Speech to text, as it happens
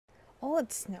Oh,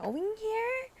 it's snowing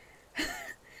here?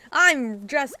 I'm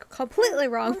dressed completely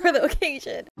wrong for the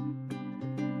occasion.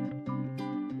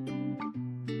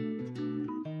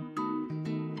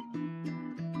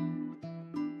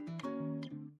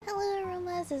 Hello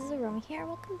Aromas, this is Aromie here.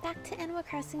 Welcome back to Animal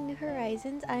Crossing New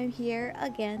Horizons. I'm here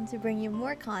again to bring you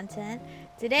more content.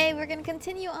 Today we're going to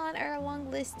continue on our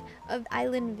long list of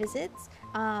island visits.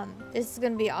 This is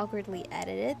going to be awkwardly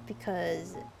edited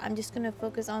because I'm just going to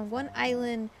focus on one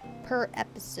island per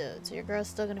episode. So your girl's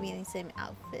still going to be in the same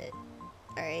outfit.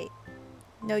 Alright?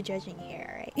 No judging here,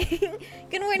 alright?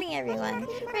 Good morning everyone.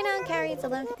 Right now in Cary it's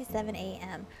 11:57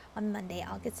 a.m. on Monday,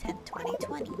 August 10th,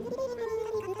 2020.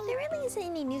 There really isn't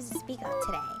any news to speak of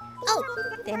today.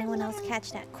 Oh! Did anyone else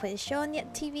catch that quiz show on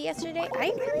TV yesterday?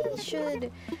 I really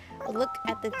should look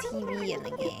at the TV in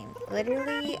the game.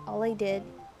 Literally, all I did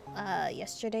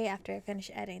yesterday after I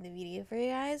finished editing the video for you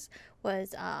guys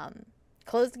was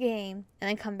close the game and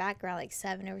then come back around like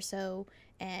 7 or so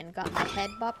and got my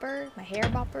head bopper, my hair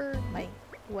bopper, my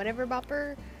whatever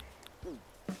bopper.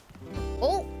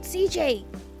 Oh, CJ!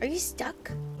 Are you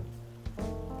stuck?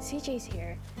 CJ's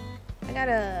here.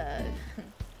 I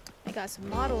got some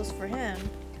models for him.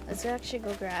 Let's actually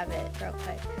go grab it real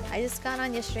quick. I just got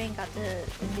on yesterday and got the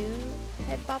new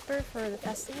head bopper for the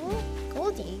festival.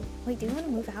 Goldie, wait, do you want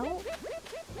to move out?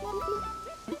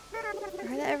 I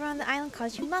heard that everyone on the island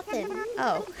calls you Muffin.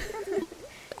 Oh.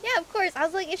 Yeah, of course. I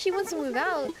was like, if she wants to move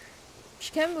out,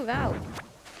 she can move out.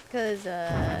 Because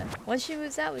once she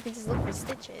moves out, we can just look for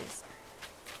Stitches.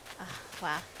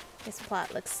 Wow. This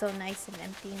plot looks so nice and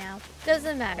empty now.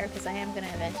 Doesn't matter, because I am going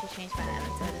to eventually change my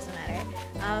island, so it doesn't matter.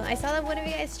 I saw that one of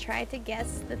you guys tried to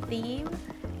guess the theme,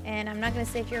 and I'm not going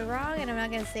to say if you're wrong, and I'm not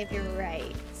going to say if you're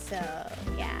right. So,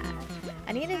 yeah.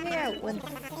 I need to figure out when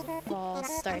fall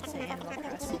starts in Animal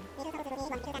Crossing.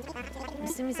 I'm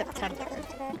assuming September.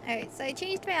 Alright, so I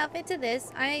changed my outfit to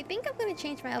this. I think I'm going to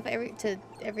change my outfit to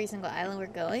every single island we're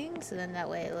going, so then that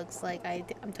way it looks like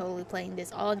I'm totally playing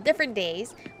this all different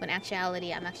days, when in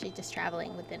actuality I'm actually just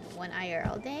traveling within one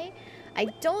IRL day. I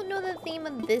don't know the theme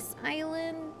of this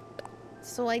island,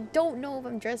 so I don't know if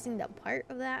I'm dressing the part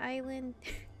of that island.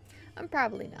 I'm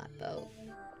probably not, though.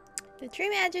 The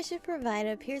dream address you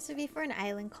provided appears to be for an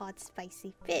island called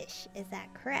Spicy Fish. Is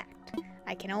that correct?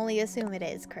 I can only assume it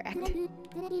is correct. Here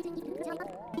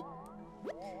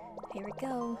we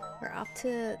go. We're off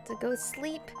to go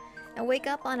sleep and wake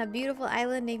up on a beautiful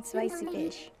island named Spicy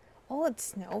Fish. Oh, it's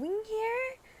snowing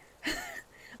here?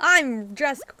 I'm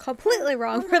dressed completely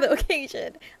wrong for the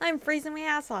occasion. I'm freezing my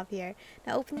ass off here.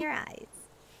 Now open your eyes.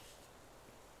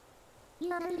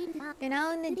 You're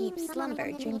now in a deep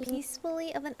slumber. Dream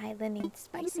peacefully of an island named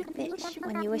Spicy Fish.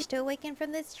 When you wish to awaken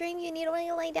from this dream, you need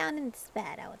only lay down in this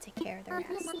bed. I will take care of the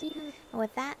rest. And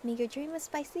with that, may your dream of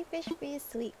spicy fish be a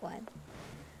sweet one.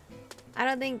 I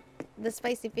don't think the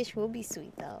spicy fish will be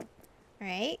sweet though.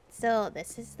 Alright, so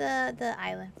this is the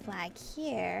island flag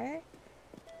here.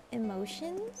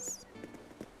 Emotions?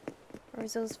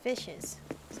 Where's those fishes?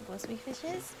 Supposed to be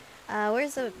fishes?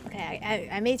 Where's the... Okay,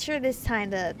 I made sure this time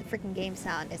the freaking game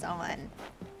sound is on.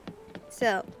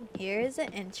 So, here's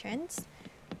the entrance.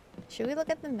 Should we look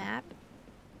at the map?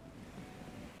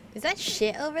 Is that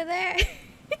shit over there?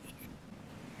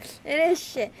 It is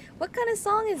shit. What kind of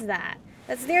song is that?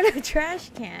 That's near the trash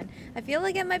can. I feel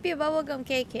like it might be a Bubblegum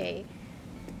KK.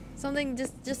 Something,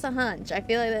 just a hunch. I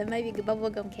feel like it might be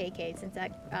Bubblegum KK since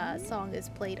that song is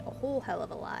played a whole hell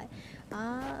of a lot.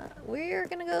 We're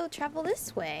gonna go travel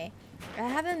this way. I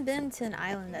haven't been to an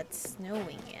island that's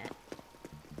snowing yet.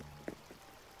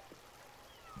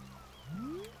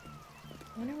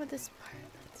 I wonder what this part...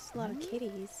 There's a lot of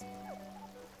kitties.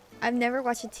 I've never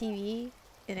watched a TV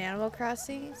in Animal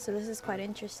Crossing, so this is quite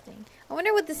interesting. I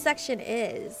wonder what this section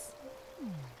is.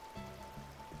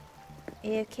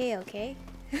 AFK, okay?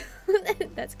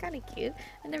 That's kind of cute.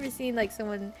 I've never seen like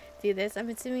someone do this. I'm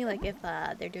assuming like if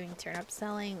they're doing turnip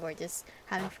selling or just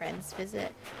having friends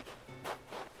visit.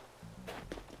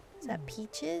 Is that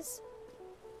peaches?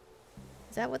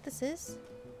 Is that what this is?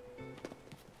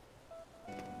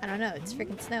 I don't know. It's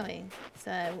freaking snowing.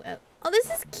 So, oh, this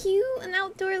is cute. An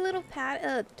outdoor little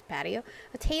patio.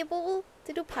 A table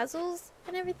to do puzzles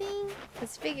and everything.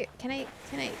 Let's figure. Can I?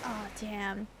 Oh,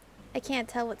 damn. I can't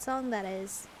tell what song that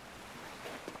is.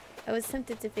 I was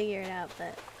tempted to figure it out,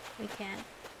 but we can't.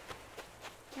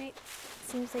 Right?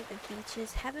 Seems like the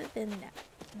beaches haven't been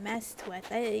messed with.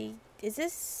 Is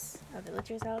this a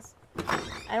villager's house?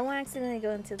 I don't want to accidentally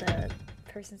go into the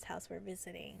person's house we're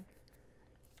visiting.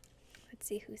 Let's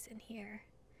see who's in here.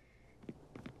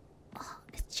 Oh,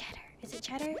 it's Cheddar. Is it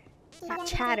Cheddar? Not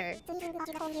Chatter.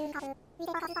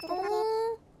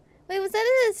 Oh, Wait, was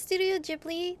that a Studio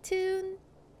Ghibli tune?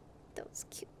 That was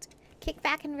cute. Kick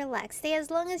back and relax. Stay as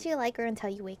long as you like or until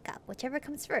you wake up. Whichever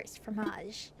comes first.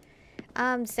 Fromage.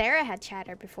 Sarah had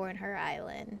Chatter before in her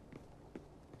island.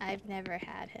 I've never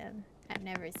had him. I've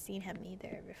never seen him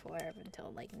either before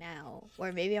until like now.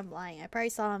 Or maybe I'm lying. I probably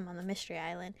saw him on the Mystery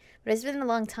Island. But it's been a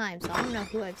long time, so I don't know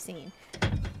who I've seen.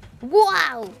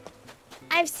 Wow!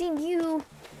 I've seen you.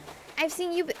 I've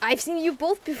seen you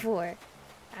both before.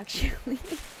 Actually.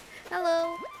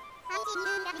 Hello.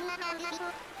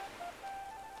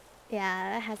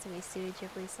 Yeah, that has to be a Studio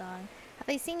Ghibli song. Have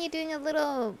I seen you doing a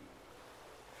little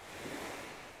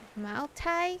mouth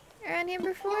tie around here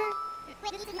before?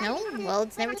 No? Well,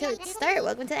 it's never too late to start.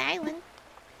 Welcome to the island.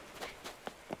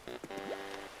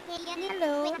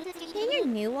 Hello. Hey, you're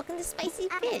new. Welcome to Spicy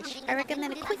Fish. I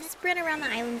recommend a quick sprint around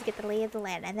the island to get the lay of the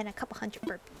land, and then a couple hundred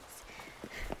burpees.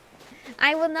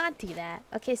 I will not do that.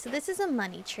 Okay, so this is a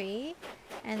money tree.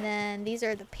 And then these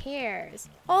are the pears.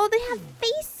 Oh, they have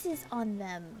faces on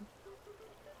them.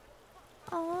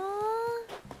 Aww.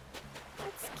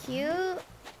 That's cute.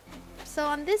 So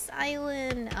on this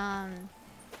island, I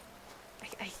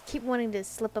keep wanting to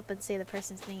slip up and say the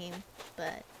person's name,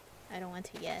 but I don't want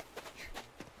to yet.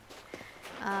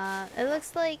 It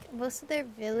looks like most of their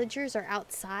villagers are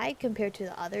outside compared to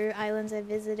the other islands I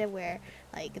visited where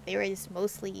like they were just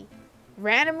mostly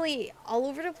randomly all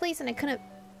over the place and I couldn't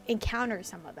encounter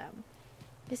some of them.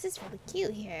 This is really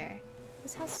cute here.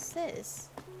 Whose house is this?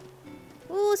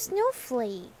 Ooh,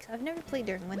 snowflake. I've never played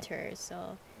during winter,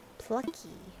 so Plucky.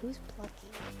 Who's Plucky?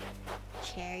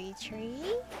 Cherry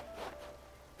tree?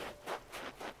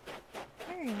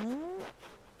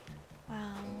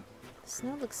 Wow. The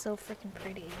snow looks so freaking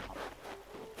pretty.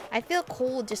 I feel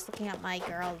cold just looking at my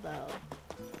girl though.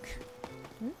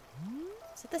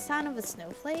 Is that the sound of a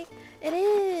snowflake? It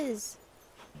is!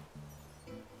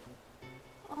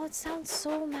 Oh, it sounds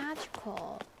so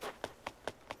magical.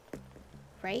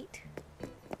 Right?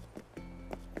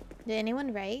 Did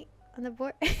anyone write on the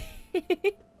board?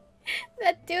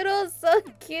 That doodle is so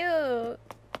cute!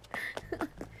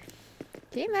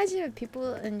 Can you imagine if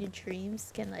people in your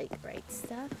dreams can like write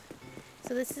stuff?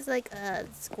 So this is like a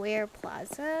square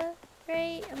plaza,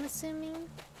 right? I'm assuming.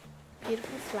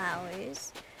 Beautiful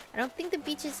flowers. I don't think the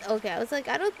beach is... Okay, I was like,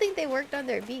 I don't think they worked on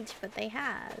their beach, but they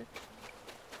have.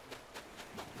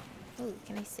 Ooh,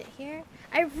 can I sit here?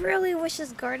 I really wish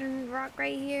this garden rock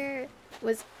right here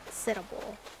was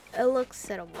sittable. It looks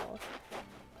sittable.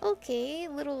 Okay,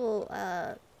 little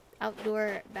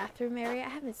outdoor bathroom area. I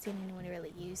haven't seen anyone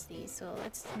really use these, so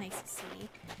it's nice to see.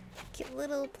 Cute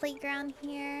little playground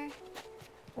here.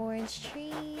 Orange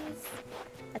trees.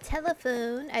 A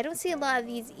telephone. I don't see a lot of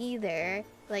these either.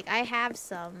 Like, I have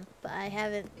some, but I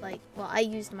haven't, like... Well, I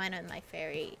used mine on my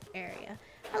ferry area.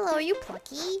 Hello, are you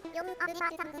Plucky? I've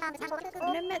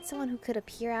never met someone who could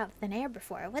appear out of thin air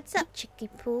before. What's up, Chicky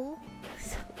Poo?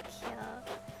 So cute.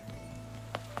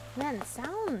 Man, the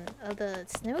sound of the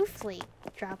snowflake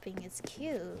dropping is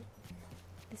cute.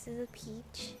 This is a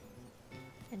peach.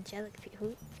 Angelic peach.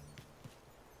 Who?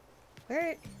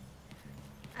 Where?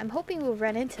 I'm hoping we'll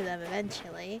run into them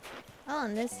eventually. Oh,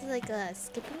 and this is like a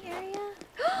skipping area?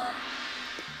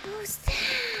 Who's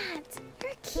that?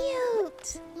 You're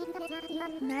cute!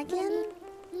 Megan?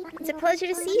 It's a pleasure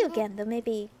to see you again, though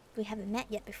maybe we haven't met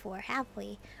yet before, have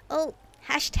we? Oh,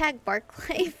 hashtag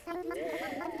Barklife.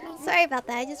 Sorry about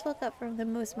that, I just woke up from the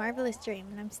most marvelous dream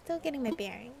and I'm still getting my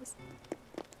bearings.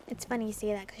 It's funny you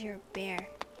say that because you're a bear.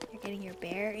 You're getting your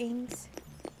bearings.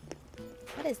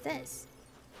 What is this?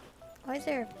 Why is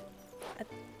there a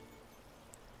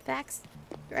fax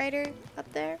writer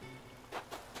up there?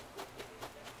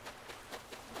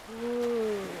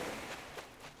 Ooh.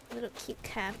 Little cute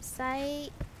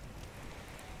campsite.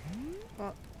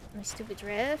 Oh, my stupid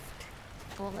drift.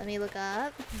 Won't let me look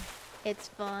up. It's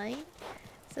fine.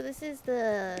 So this is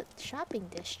the shopping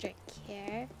district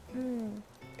here.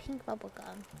 Pink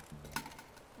bubblegum.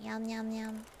 Yum yum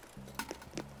yum.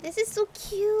 This is so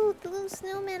cute! The little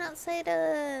snowman outside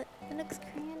the Nook's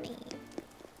Cranny.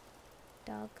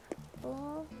 Dog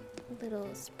bowl. Little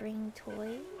spring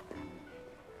toy.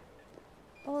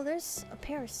 Oh, there's a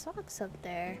pair of socks up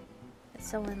there that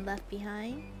someone left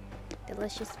behind.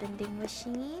 Delicious vending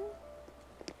machine.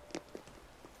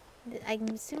 I'm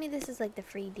assuming this is like the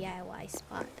free DIY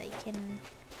spot that you can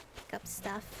pick up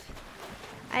stuff.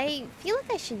 I feel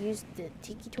like I should use the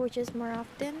tiki torches more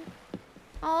often.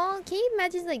 Oh, can you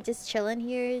imagine like just chilling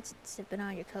here, just sipping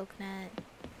on your coconut?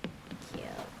 Cute.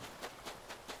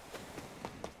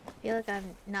 I feel like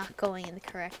I'm not going in the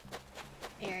correct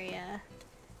area.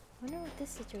 I wonder what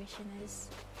this situation is.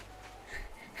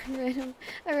 A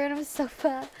random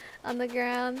sofa on the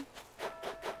ground.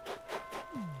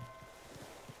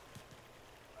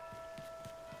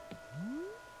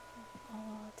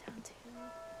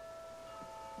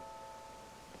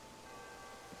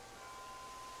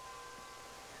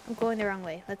 I'm going the wrong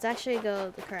way. Let's actually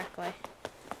go the correct way.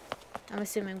 I'm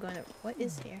assuming I'm going to... What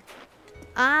is here?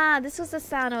 Ah, this was the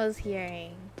sound I was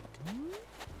hearing.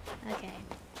 Okay.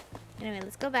 Anyway,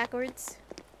 let's go backwards.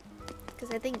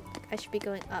 Because I think I should be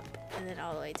going up and then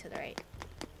all the way to the right.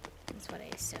 That's what I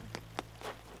assume.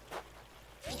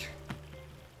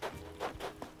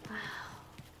 Wow.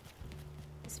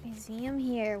 This museum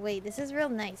here. Wait, this is real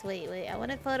nice. Wait. I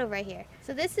want a photo right here.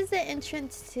 So this is the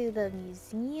entrance to the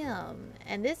museum.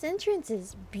 And this entrance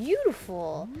is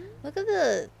beautiful. Look at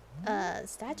the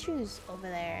statues over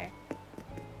there.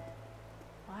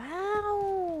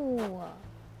 Wow.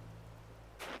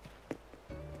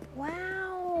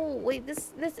 Wow. Wait,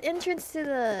 this entrance to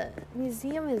the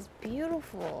museum is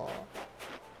beautiful.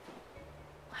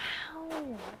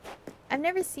 Wow. I've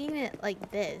never seen it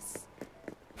like this.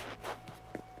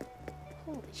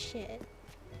 Holy shit.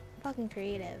 Fucking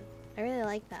creative. I really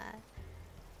like that.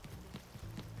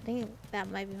 I think that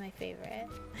might be my favorite.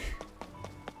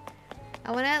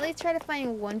 I want to at least try to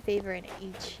find one favorite in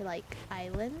each, like,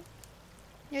 island.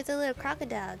 There's a little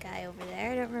crocodile guy over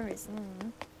there. I don't remember his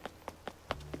name.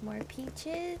 More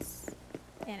peaches.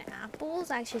 And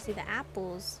apples. I actually see the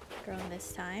apples growing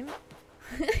this time.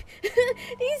 Do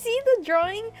you see the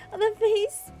drawing of the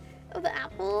face of the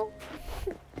apple?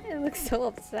 It looks so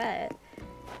upset.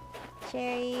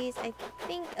 Cherries. I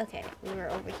think... Okay, we were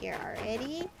over here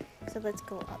already. So let's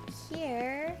go up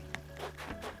here.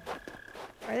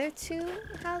 Are there 2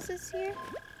 houses here?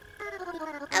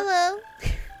 Hello!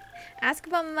 Ask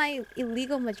about my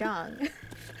illegal mahjong.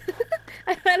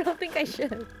 I don't think I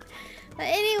should. But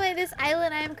anyway, this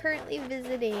island I am currently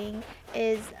visiting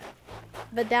is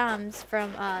Badams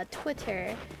from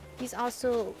Twitter. He's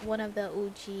also one of the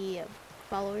OG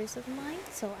followers of mine,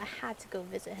 so I had to go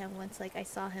visit him once like I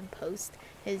saw him post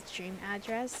his dream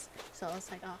address. So I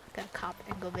was like, oh, I gotta cop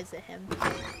and go visit him.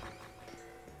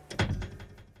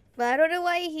 But I don't know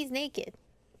why he's naked.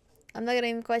 I'm not gonna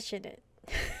even question it.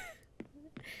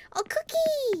 Oh,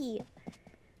 Cookie!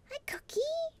 Hi, Cookie!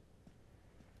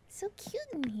 So cute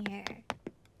in here.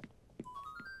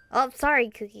 Oh, I'm sorry,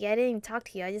 Cookie. I didn't even talk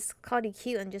to you. I just called you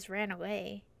cute and just ran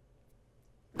away.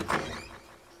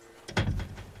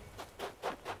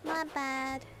 My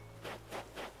bad.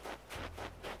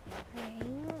 Alright.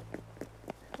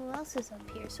 Who else is up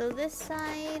here? So this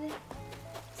side,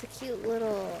 it's a cute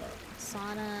little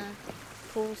sauna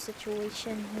pool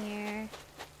situation here.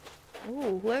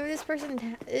 Ooh, whoever this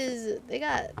person is, they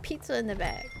got pizza in the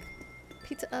back.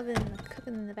 Pizza oven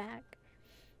cooking in the back.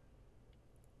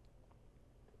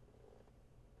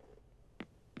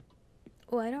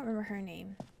 Oh, I don't remember her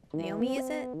name. Naomi, is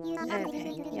it?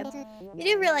 Okay, yep. You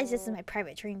do realize this is my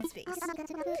private training space.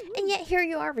 And yet here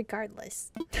you are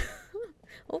regardless.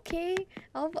 Okay,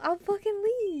 I'll fucking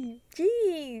leave.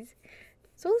 Jeez.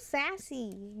 So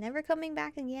sassy. Never coming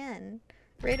back again.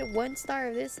 Rated 1 star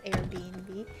of this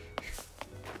Airbnb.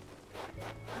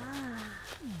 Ah.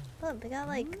 Look, they got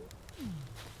like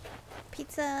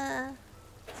pizza,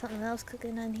 something else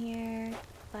cooking on here,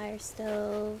 fire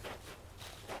stove,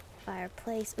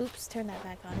 fireplace. Oops, turn that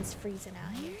back on. It's freezing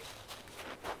out here.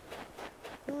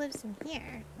 Who lives in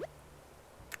here?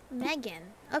 Megan.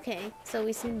 Okay, so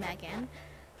we see Megan.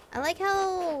 I like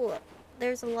how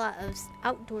there's a lot of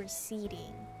outdoor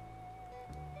seating.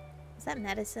 Is that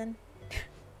medicine?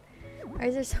 Or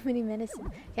is there so many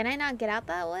medicine? Can I not get out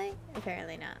that way?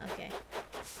 Apparently not. Okay.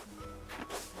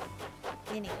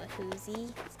 Anyway,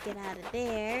 Hoosie, let's get out of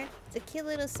there. It's a cute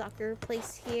little soccer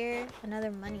place here. Another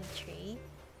money tree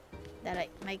that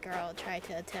my girl tried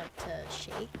to attempt to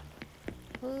shake.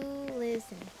 Who lives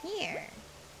in here?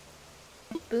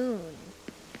 Boone.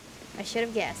 I should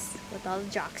have guessed with all the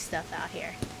jock stuff out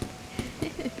here.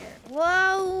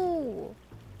 Whoa!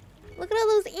 Look at all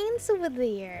those ants over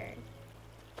there.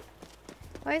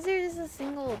 Why is there just a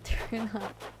single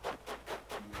turnip?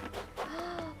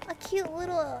 A cute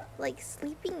little, like,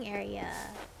 sleeping area.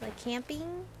 Like,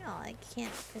 camping? Oh, I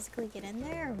can't physically get in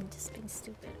there? Or I'm just being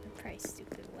stupid. I'm probably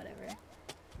stupid, whatever.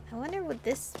 I wonder what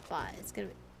this spot is gonna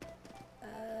be.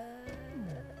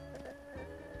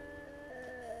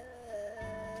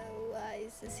 Why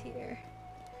is this here?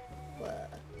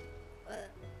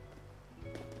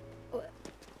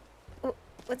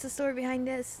 What's the story behind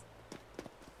this?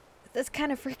 That's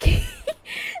kind of freaky.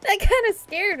 That kind of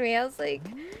scared me. I was like,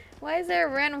 why is there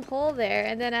a random hole there?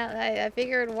 And then I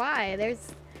figured why.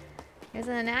 There's an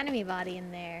anatomy body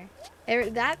in there.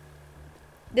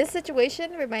 This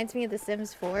situation reminds me of The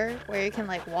Sims 4, where you can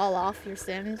like wall off your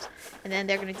Sims, and then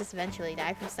they're gonna just eventually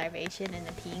die from starvation and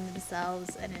then peeing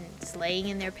themselves and then just laying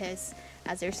in their piss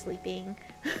as they're sleeping.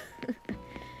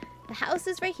 The house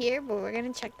is right here, but we're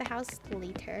gonna check the house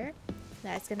later.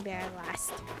 That's gonna be our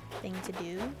last thing to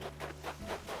do.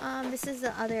 This is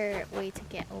the other way to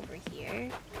get over here,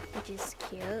 which is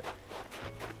cute.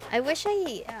 I wish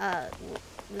I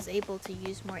was able to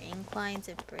use more inclines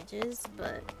and bridges,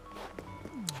 but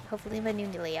hopefully in my new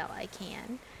layout I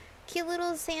can. Cute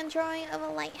little sand drawing of a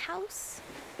lighthouse.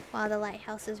 While the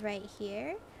lighthouse is right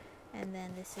here. And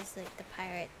then this is like the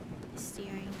pirate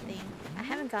steering thing. I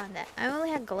haven't gotten that. I only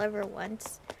had Gulliver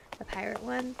once, the pirate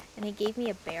one, and he gave me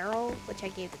a barrel, which I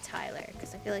gave to Tyler,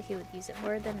 because I feel like he would use it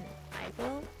more than I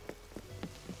will.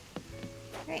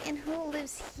 Right, and who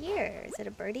lives here? Is it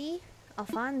a birdie?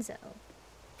 Alfonso.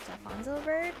 Is Alfonso a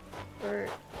bird? Or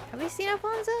have we seen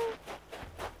Alfonso?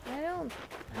 I don't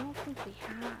think we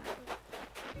have.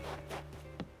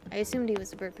 I assumed he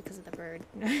was a bird because of the bird.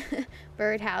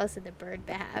 Birdhouse and the bird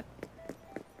bath.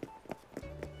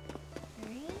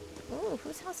 Alright. Oh,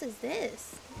 whose house is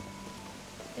this?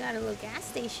 We got a little gas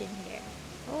station here.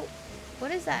 Oh,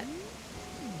 what is that?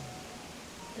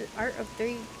 The art of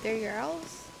three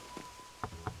girls?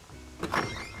 I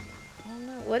don't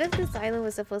know. What if this island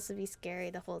was supposed to be scary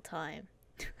the whole time?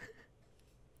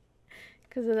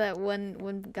 Because of that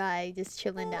one guy just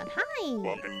chilling down. Hi!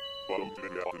 Why,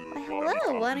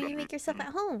 hello! Why don't you make yourself at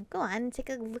home? Go on and take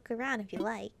a look around if you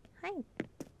like. Hi.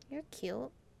 You're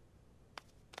cute.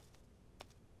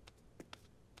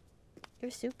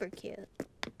 You're super cute.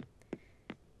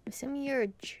 Assuming you're a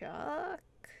jock?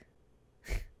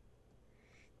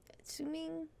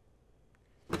 Assuming...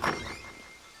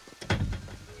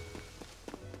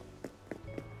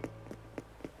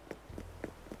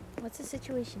 What's the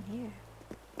situation here?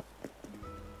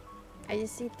 I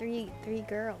just see three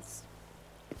girls.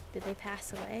 Did they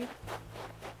pass away?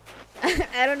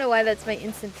 I don't know why that's my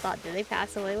instant thought. Did they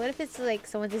pass away? What if it's like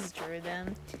someone just drew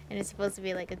them and it's supposed to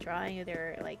be like a drawing of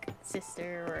their like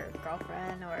sister or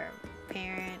girlfriend or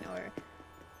parent or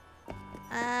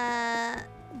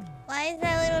why is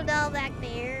that little doll back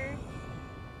there?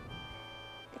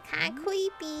 They're kinda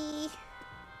creepy.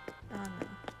 Oh no.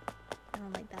 I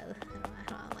don't like that. I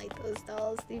don't like those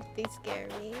dolls. They scare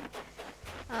me.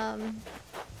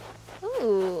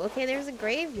 Ooh, okay, there's a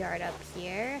graveyard up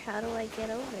here. How do I get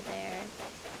over there?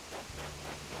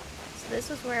 So this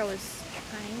was where I was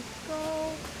trying to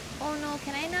go. Oh no,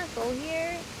 can I not go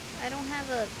here? I don't have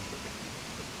a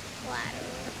ladder.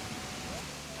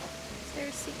 Is there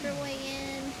a secret way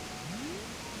in?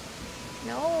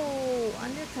 No,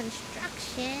 under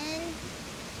construction.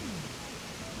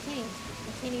 I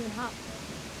can't even hop.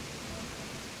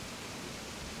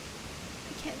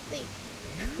 I can't think.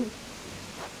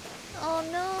 Oh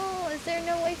no, is there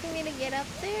no way for me to get up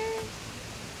there?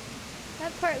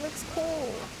 That part looks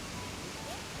cool.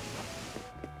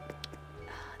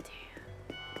 Oh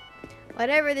damn.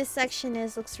 Whatever this section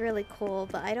is looks really cool,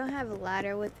 but I don't have a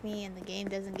ladder with me and the game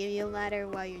doesn't give you a ladder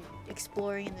while you're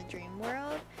exploring in the dream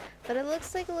world. But it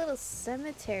looks like a little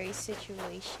cemetery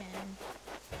situation.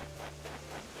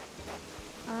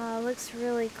 Oh, it looks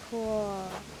really cool.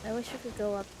 I wish we could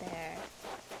go up there.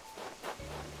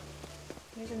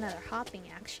 Here's another hopping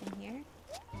action here.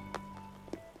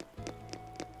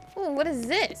 Oh, what is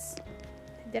this?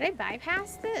 Did I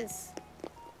bypass this?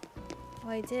 Oh,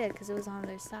 I did, because it was on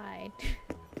their side.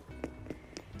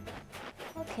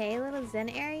 Okay, a little zen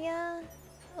area.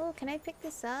 Oh, can I pick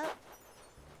this up?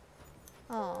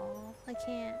 Oh, I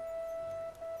can't.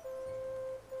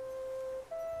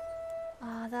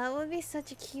 Oh, that would be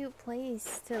such a cute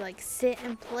place to like sit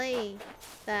and play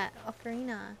that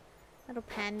ocarina. Little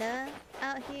panda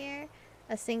out here.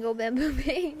 A single bamboo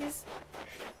base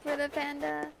for the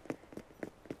panda.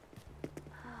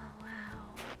 Oh, wow.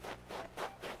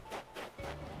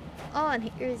 Oh, and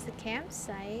here's the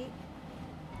campsite.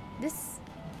 Is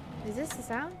this the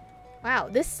sound? Wow,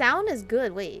 this sound is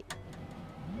good. Wait.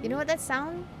 You know what that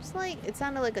sounds like? It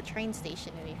sounded like a train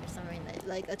station to me for some reason.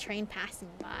 Like a train passing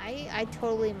by. I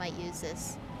totally might use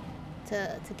this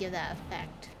to give that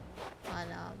effect on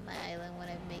my island when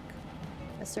I make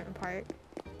a certain part.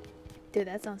 Dude,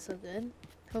 that sounds so good.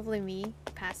 Hopefully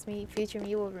past me, future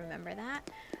me will remember that.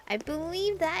 I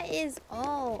believe that is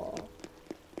all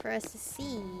for us to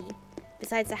see.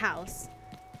 Besides the house.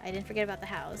 I didn't forget about the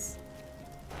house.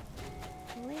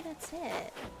 I believe that's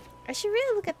it. I should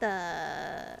really look at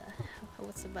the...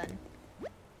 What's the button?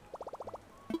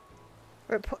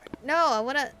 Report. No, I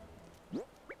wanna...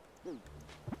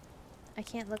 I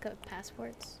can't look up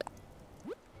passports.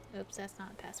 Oops, that's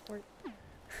not a passport.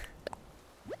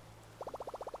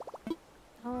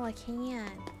 Oh, I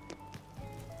can't.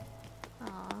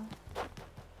 Aw.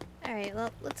 Alright,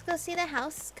 well, let's go see the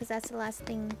house, because that's the last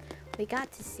thing we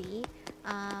got to see.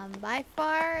 By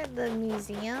far, the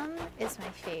museum is my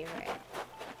favorite.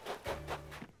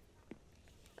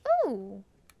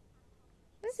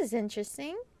 is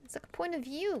interesting. It's like a point of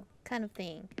view kind of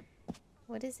thing.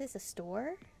 What is this? A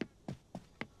store? Is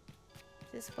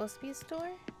this supposed to be a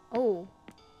store? Oh.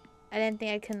 I didn't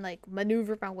think I can like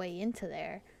maneuver my way into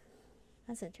there.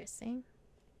 That's interesting.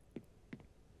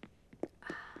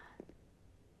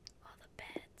 All the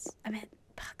beds. I meant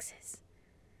boxes.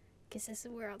 Guess this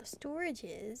is where all the storage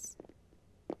is.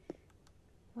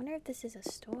 Wonder if this is a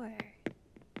store.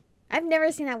 I've never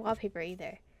seen that wallpaper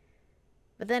either.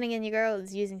 But then again, your girl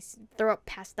is using throw up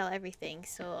pastel everything,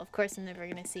 so of course I'm never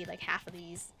gonna see like half of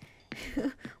these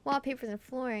wallpapers and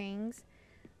floorings.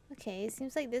 Okay, it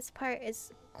seems like this part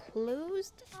is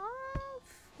closed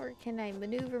off. Or can I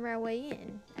maneuver my way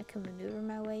in? I can maneuver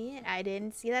my way in. I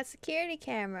didn't see that security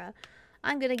camera.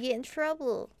 I'm gonna get in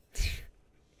trouble.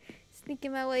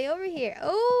 Sneaking my way over here.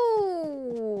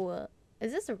 Oh!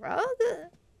 Is this a rug?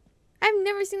 I've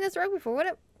never seen this rug before.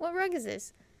 What rug is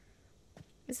this?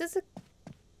 Is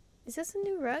this a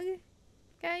new rug,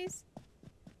 guys?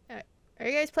 Are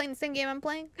you guys playing the same game I'm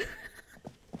playing?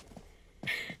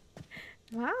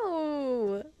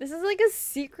 Wow, this is like a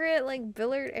secret like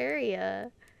billiard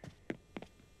area.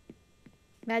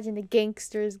 Imagine the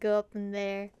gangsters go up in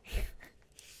there.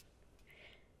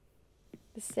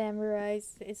 The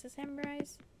samurais. Is it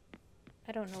samurais?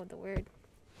 I don't know the word.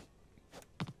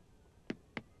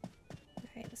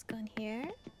 Alright, let's go in here.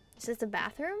 Is this the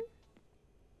bathroom?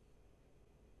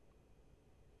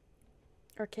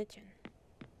 Or kitchen?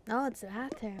 No, it's the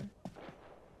bathroom.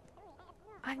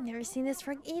 I've never seen this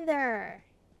rug either.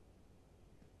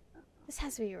 This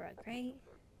has to be a rug, right?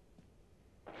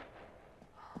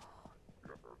 Oh,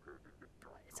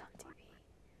 it's on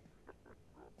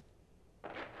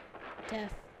TV.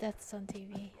 Death's on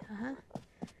TV.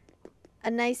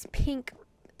 A nice pink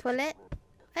toilet.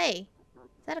 Hey,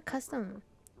 is that a custom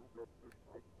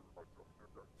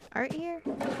art here?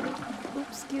 Oops,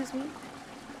 excuse me.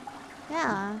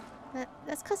 Yeah,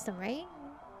 that's custom, right?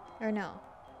 Or no?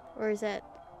 Or is that...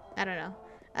 I don't know.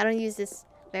 I don't use this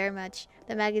very much.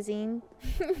 The magazine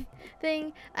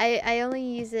thing, I only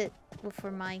use it for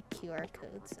my QR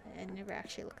codes. I never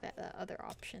actually looked at the other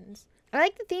options. I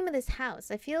like the theme of this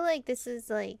house. I feel like this is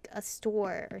like a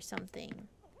store or something.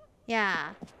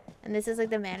 Yeah. And this is like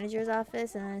the manager's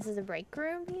office, and then this is a break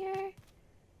room here.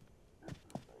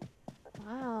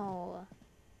 Wow.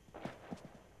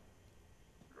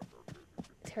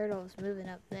 Turtle's moving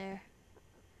up there.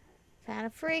 Kind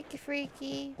of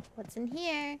freaky. What's in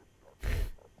here?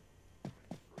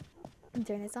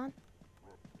 Turn this on.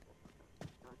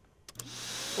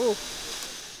 Ooh,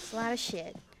 it's a lot of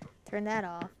shit. Turn that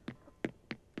off.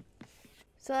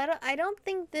 So I don't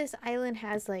think this island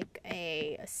has like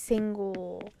a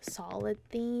single solid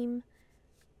theme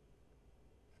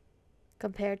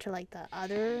compared to like the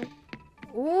other.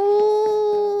 Ooh,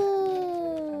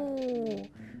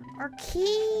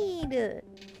 arcade.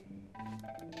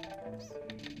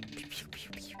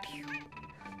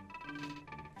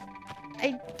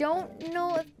 I don't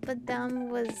know if Badam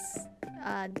was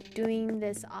doing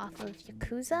this off of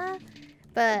Yakuza,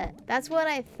 but that's what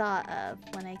I thought of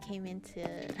when I came into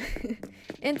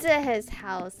into his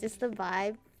house. Just the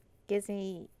vibe gives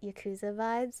me Yakuza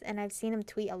vibes, and I've seen him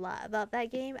tweet a lot about that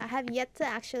game. I have yet to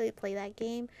actually play that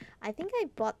game. I think I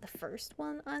bought the first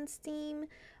one on Steam,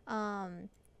 and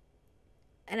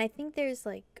I think there's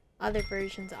like other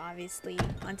versions obviously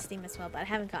on Steam as well, but I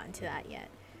haven't gotten to that yet.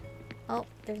 Oh,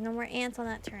 there's no more ants on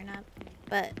that turnip.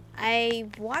 But I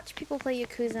watch people play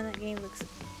Yakuza and that game looks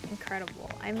incredible.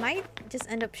 I might just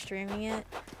end up streaming it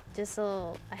just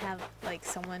so I have like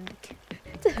someone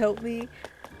to help me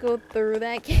go through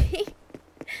that game.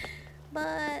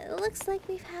 But it looks like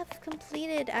we have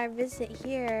completed our visit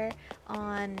here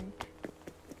on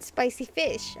Spicy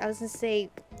Fish. I was gonna say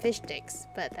fish sticks,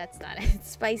 but that's not it.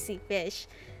 It's Spicy Fish.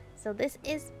 So this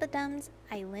is Badam's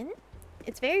Island.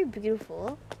 It's very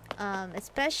beautiful.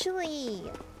 Especially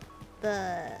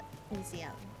the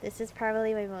museum. This is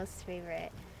probably my most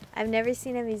favorite. I've never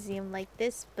seen a museum like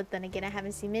this, but then again I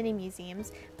haven't seen many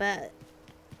museums, but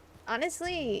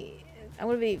honestly I'm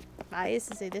gonna be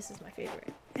biased and say this is my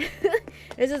favorite.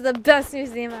 This is the best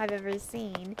museum I've ever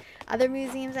seen. Other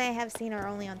museums I have seen are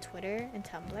only on Twitter and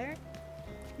Tumblr,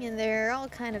 and they're all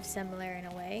kind of similar in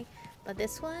a way, but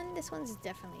this one's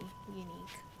definitely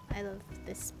unique. I love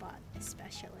this spot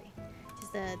especially.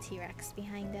 Just the T-Rex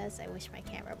behind us. I wish my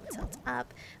camera would tilt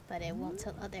up, but it won't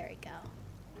tilt. Oh, there we go.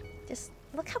 Just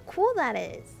look how cool that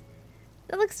is.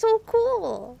 That looks so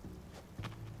cool.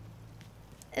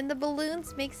 And the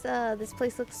balloons makes this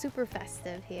place look super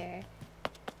festive here.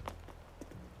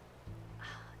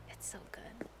 Oh, it's so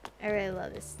good. I really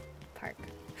love this park.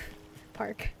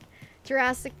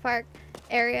 Jurassic Park.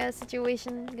 area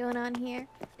situation going on here.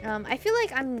 I feel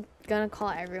like I'm gonna call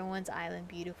everyone's island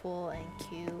beautiful and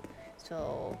cute,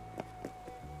 so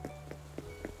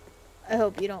I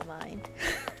hope you don't mind.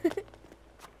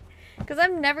 Because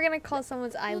I'm never gonna call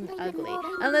someone's island ugly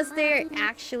unless they're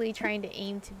actually trying to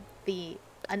aim to be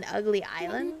an ugly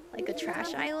island, like a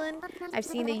trash island. I've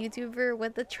seen a YouTuber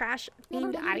with a trash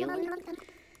themed island,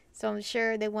 so I'm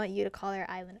sure they want you to call their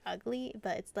island ugly,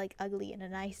 but it's like ugly in a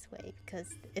nice way because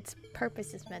its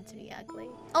purpose is meant to be ugly.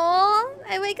 Oh,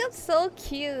 I wake up so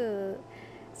cute.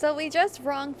 So we dressed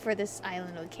wrong for this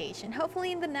island location.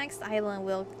 Hopefully in the next island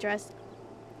we'll dress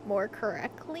more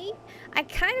correctly. I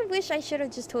kind of wish I should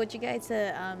have just told you guys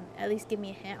to at least give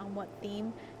me a hint on what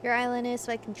theme your island is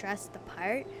so I can dress the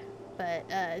part, but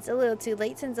it's a little too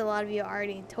late since a lot of you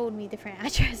already told me different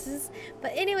addresses.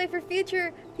 But anyway, for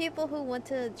future people who want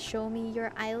to show me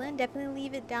your island, definitely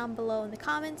leave it down below in the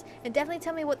comments, and definitely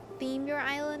tell me what theme your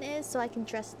island is so I can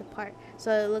dress the part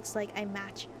so it looks like I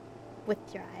match with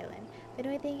your island. But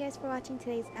anyway, thank you guys for watching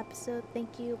today's episode.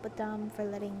 Thank you Badam for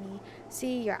letting me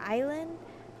see your island,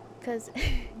 because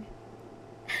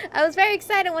I was very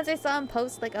excited once I saw him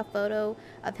post like a photo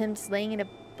of him slaying in a,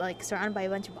 like, surrounded by a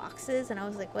bunch of boxes, and I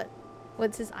was like,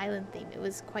 what's his island theme? It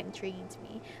was quite intriguing to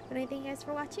me. But anyway, thank you guys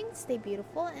for watching. Stay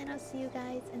beautiful, and I'll see you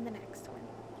guys in the next one.